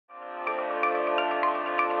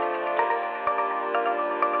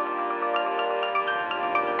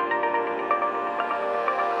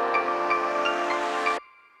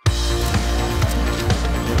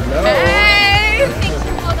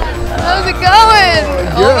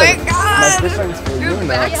My question is for you now.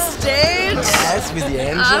 Backstage. Yes, with the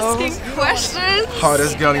angels. Asking questions.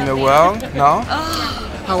 Hottest girl in the world. No?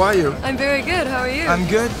 How are you? I'm very good. How are you? I'm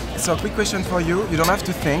good. So, quick question for you. You don't have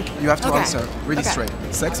to think. You have to Okay. answer. Really Okay. straight.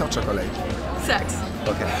 Sex or chocolate? Sex.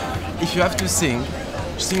 Okay. If you have to sing me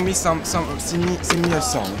sing me a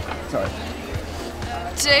song. Sorry.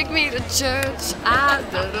 Take me to church.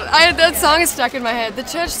 That song is stuck in my head. The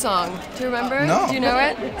church song. Do you remember? No. Do you know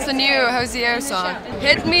it? It's a new Hosier song.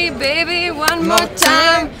 Hit me, baby, one more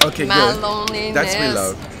time. Okay, My good. loneliness. That's we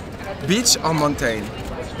love. Beach or mountain?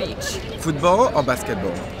 Beach. Football or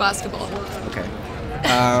basketball? Basketball. Okay.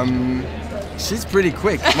 She's pretty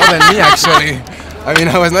quick, more than me actually. I mean,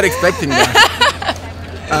 I was not expecting that.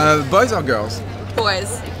 Boys or girls?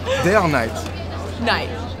 Boys. Day or night? Night.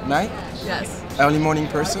 Night? Yes. Early morning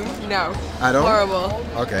person? No. At all? Horrible.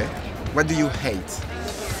 Okay. What do you hate?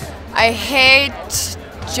 I hate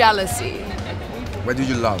jealousy. What do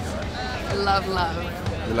you love? I love love.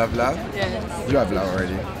 You love love? Yes. You have love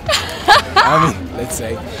already. I mean, let's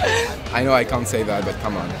say. I know I can't say that, but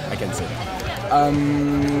come on, I can say that.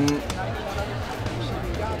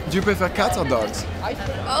 Do you prefer cats or dogs?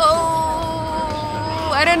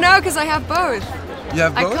 Oh, I don't know because I have both. You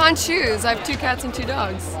have both? I can't choose. I have 2 cats and 2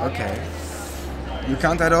 dogs. Okay. You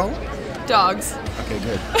can't at all? Dogs. Okay,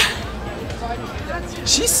 good.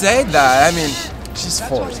 She said that. I mean, she's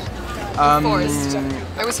forced. Forced.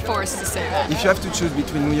 I was forced to say that. If you have to choose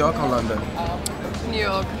between New York or London? New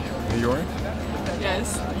York. New York?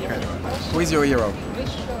 Yes. Okay. Who is your hero?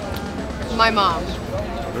 My mom.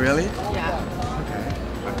 Really? Yeah.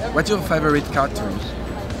 Okay. What's your favorite cartoon?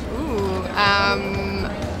 Ooh.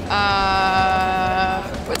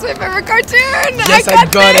 What's my favorite cartoon? Yes, I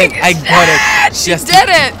got it. I got it. She did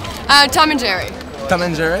it. Tom and Jerry. Tom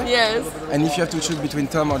and Jerry? Yes. And if you have to choose between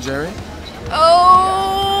Tom or Jerry?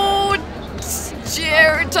 Oh,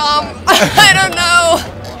 Jerry, Tom. I don't know.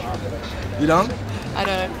 You don't? I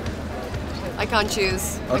don't. I can't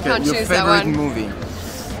choose. I Okay, can't your choose that favorite one. movie?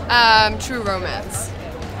 True Romance.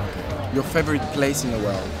 Your favorite place in the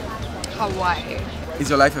world? Hawaii. Is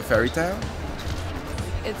your life a fairy tale?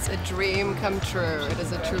 It's a dream come true. It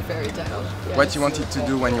is a true fairy tale. Yes. What you wanted to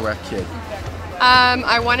do when you were a kid?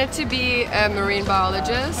 I wanted to be a marine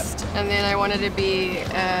biologist, and then I wanted to be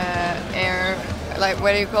air, like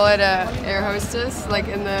what do you call it, air hostess, like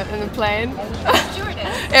in the plane.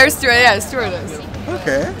 Stewardess. Air steward, yeah, stewardess.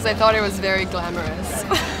 Okay. Because I thought it was very glamorous.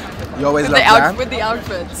 You always with love glam? with the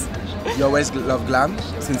outfits. You always love glam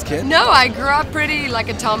since kid? No, I grew up pretty like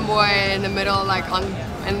a tomboy in the middle, like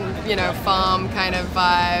farm kind of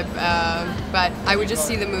vibe. But I would just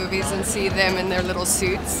see the movies and see them in their little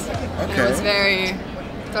suits. Okay. And it was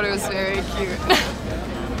thought it was very cute.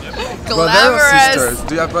 Brother or Glamorous. sisters?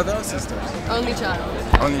 Do you have brother or sisters? Only child.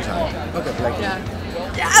 Only child. Okay, like Yeah.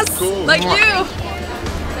 Yes. Cool. Like you.